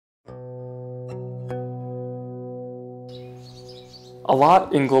A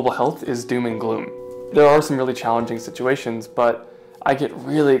lot in global health is doom and gloom. There are some really challenging situations, but I get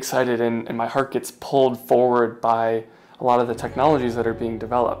really excited and my heart gets pulled forward by a lot of the technologies that are being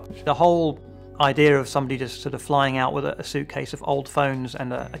developed. The whole idea of somebody just sort of flying out with a suitcase of old phones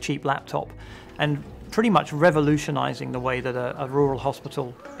and a cheap laptop and pretty much revolutionizing the way that a rural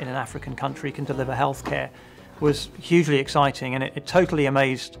hospital in an African country can deliver healthcare was hugely exciting, and it totally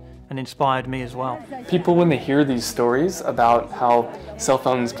amazed and inspired me as well. People, when they hear these stories about how cell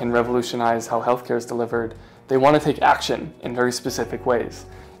phones can revolutionize how healthcare is delivered, they want to take action in very specific ways.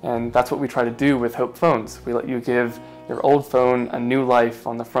 And that's what we try to do with Hope Phones. We let you give your old phone a new life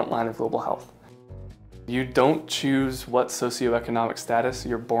on the front line of global health. You don't choose what socioeconomic status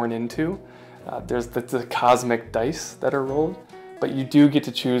you're born into. There's the cosmic dice that are rolled, but you do get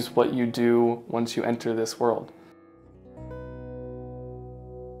to choose what you do once you enter this world.